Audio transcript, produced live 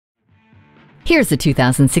Here's the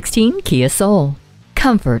 2016 Kia Soul.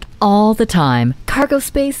 Comfort all the time, cargo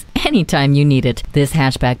space anytime you need it. This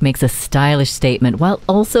hatchback makes a stylish statement while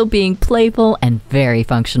also being playful and very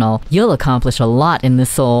functional. You'll accomplish a lot in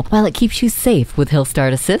this Soul while it keeps you safe with Hill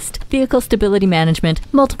Start Assist, vehicle stability management,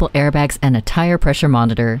 multiple airbags, and a tire pressure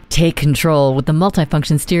monitor. Take control with the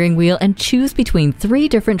multifunction steering wheel and choose between 3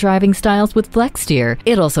 different driving styles with Flex Steer.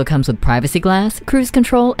 It also comes with privacy glass, cruise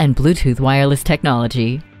control, and Bluetooth wireless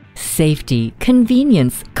technology. Safety,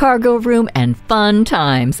 convenience, cargo room, and fun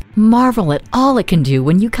times. Marvel at all it can do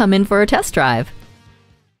when you come in for a test drive.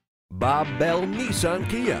 Bob Bell Nissan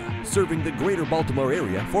Kia, serving the greater Baltimore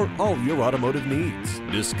area for all your automotive needs.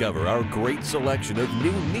 Discover our great selection of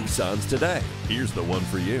new Nissans today. Here's the one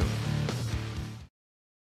for you.